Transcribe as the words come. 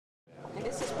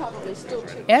probably still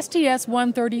too.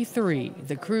 STS-133,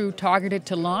 the crew targeted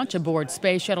to launch aboard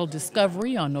Space Shuttle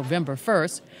Discovery on November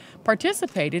 1st,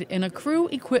 participated in a crew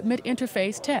equipment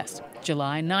interface test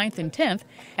July 9th and 10th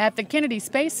at the Kennedy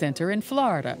Space Center in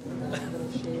Florida.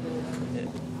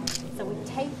 So we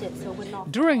taped it so it would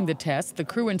not. During the test, the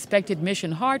crew inspected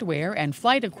mission hardware and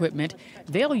flight equipment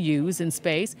they'll use in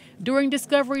space during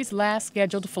Discovery's last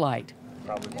scheduled flight.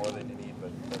 Probably more than you need,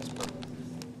 but that's perfect.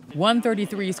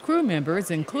 133's crew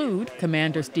members include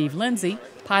Commander Steve Lindsey,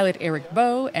 pilot Eric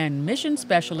Bowe, and mission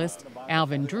specialist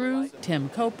Alvin Drew, Tim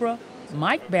Kopra,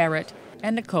 Mike Barratt,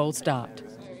 and Nicole Stott.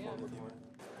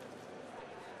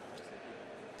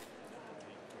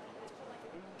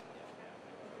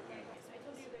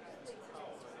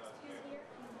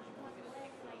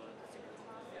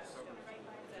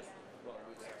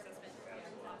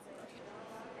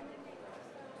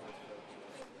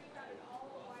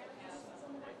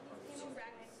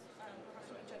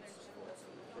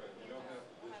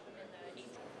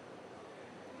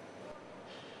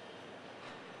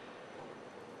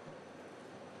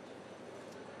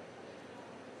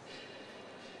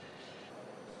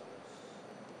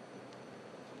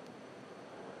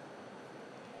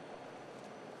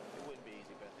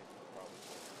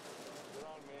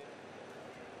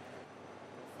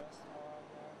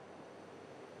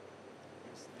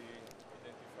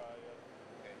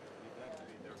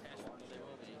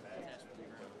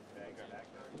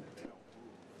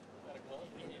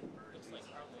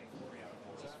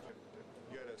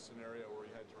 Scenario where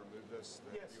you had to remove this,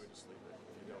 that you would just leave it.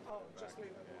 You don't put it back. Just leave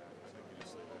it. Yeah, I think you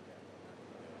just leave it.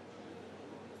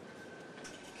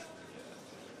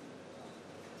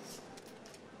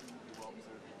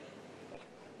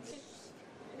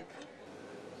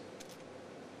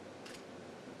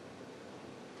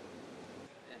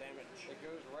 Damage. It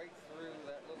goes right through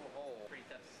that little hole. Pretty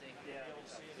tough to see. Yeah, you'll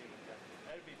see it.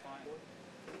 That'd be fine.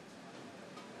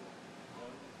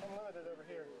 Unlimited over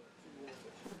here.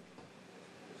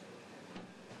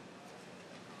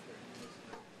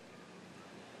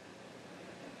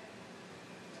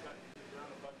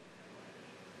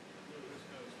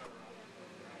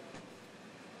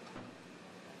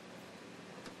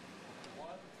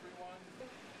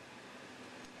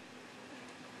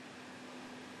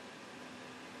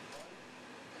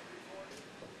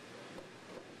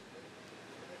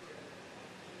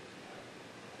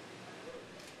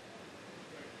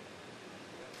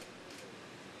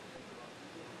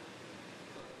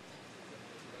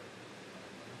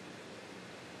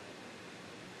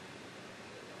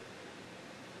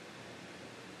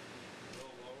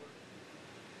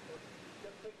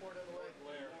 More out of the way.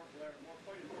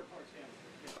 More towards him.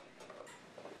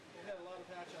 It had a lot of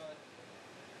patch on it.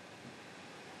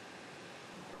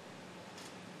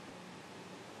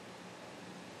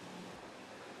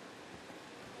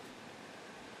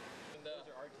 Those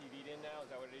are RTV'd in now? Is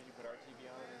that what it is? You put RTV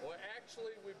on? Well,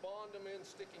 actually, we bond them in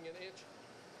sticking an inch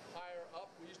higher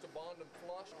up. We used to bond them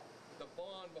flush. The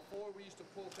bond, before we used to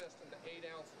pull test them to 8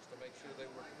 ounces to make sure they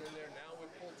were in there. Now we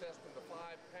pull test them to 5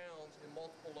 pounds in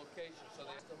multiple locations. So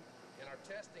they them. In our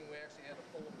testing, we actually had to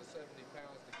pull them to 70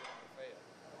 pounds to get them to fail.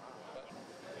 But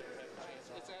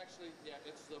it's actually, yeah,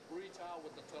 it's the brie tile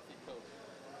with the tuffy coating.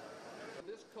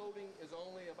 This coating is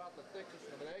only about the thickness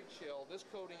of an eggshell. This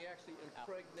coating actually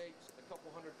impregnates a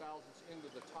couple hundred thousandths into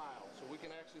the tile. So we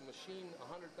can actually machine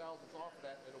 100 thousandths off of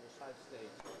that and it will side stage.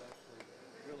 So it actually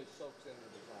really soaks into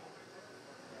the tile.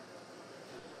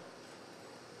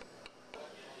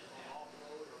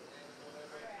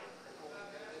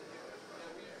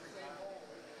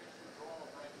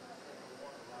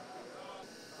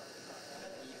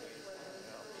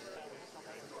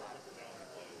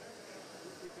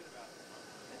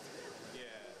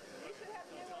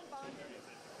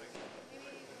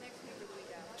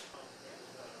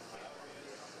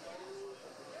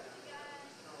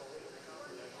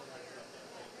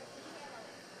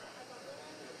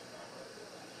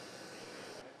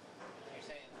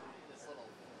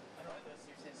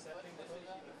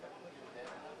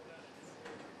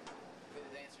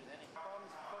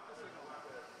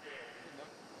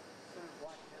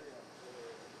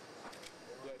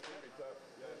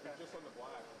 Just on the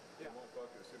black, it won't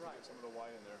focus. If you get some of the white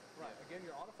in there. Right. Again,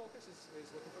 your autofocus is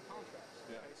looking for contrast.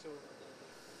 Yeah. Okay, so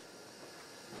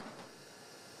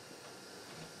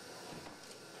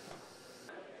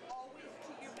Always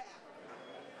to your back.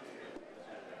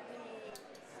 The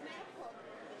snap hook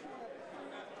is one of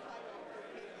the first type of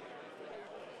locations.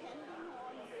 Depending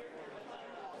on where you're coming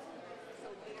off. So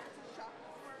there's a shock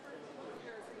absorber.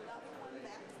 There's another one.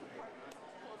 That's the part that's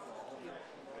closest to you.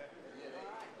 All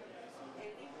right.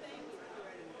 Anything, if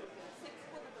you're in a 6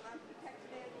 foot of an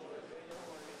unprotected edge,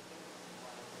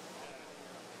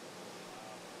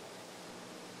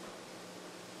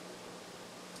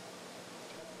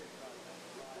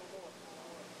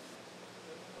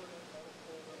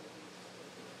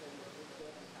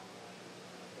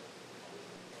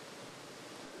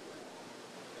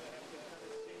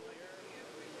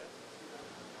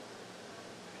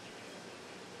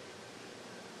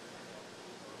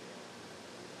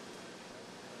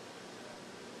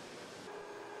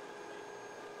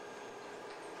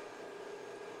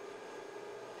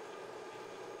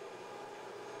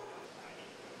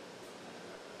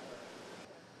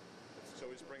 So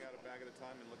we just bring out a bag at a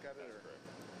time and look at it, or?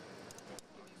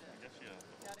 I guess you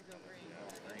Gotta go green.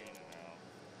 green now.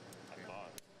 I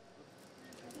thought.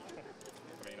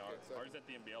 I mean, ours at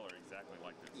the MBL are exactly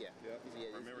like this. Yeah.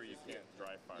 Remember, you can't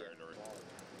dry fire it or.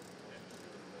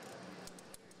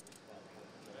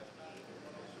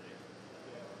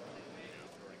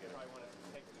 Probably want to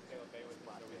take the tail bay with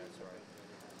me. That's right.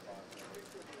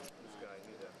 This guy, you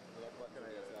need that.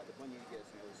 The one you get is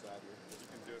on the other side here. You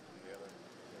can do it from the other.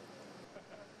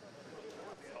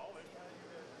 Solid.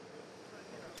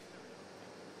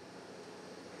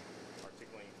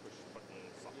 Articulating push button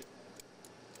socket.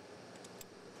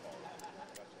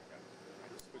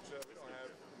 Which we don't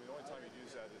have, I mean, the only time you'd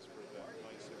use that is for the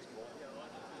 96 volt.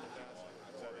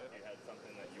 Is that it? You had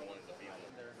something that you wanted to be on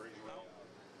the bridge rail.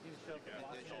 You show You can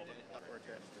install the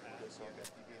So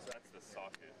That's the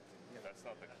socket. That's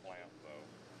not the clamp, though.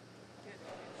 That's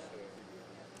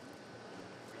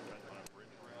on a bridge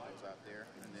rail. goes out there,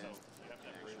 and So then you have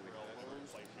that bridge rail to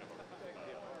replace. You have a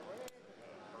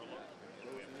furlough.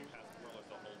 We have two pass furloughs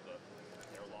to hold the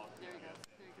airlock. There you go.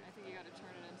 I think you got to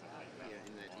turn it into that. yeah,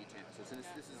 in that detent. So since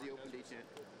this is the open detent,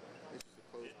 this is the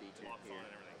closed It detent locks on here.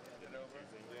 and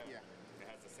everything. Yeah. It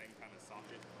has the same kind of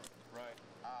socket. Right.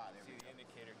 Ah, there See we the go.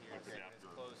 indicator here Okay. saying it's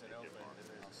closed and open, and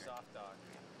there's a soft dock.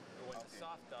 But when the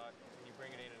soft dock, when you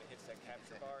bring it in and it hits that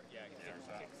capture bar, yeah, it There's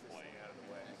that kicks this play. thing out of the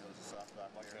way. There goes the soft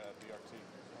dock Like there. a BRT.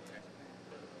 Okay.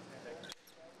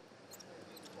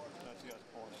 Not you guys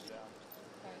pulling it down.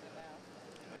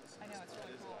 I know, it's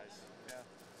really cool. Yeah.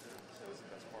 That's the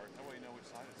best part. That way you know which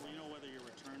side.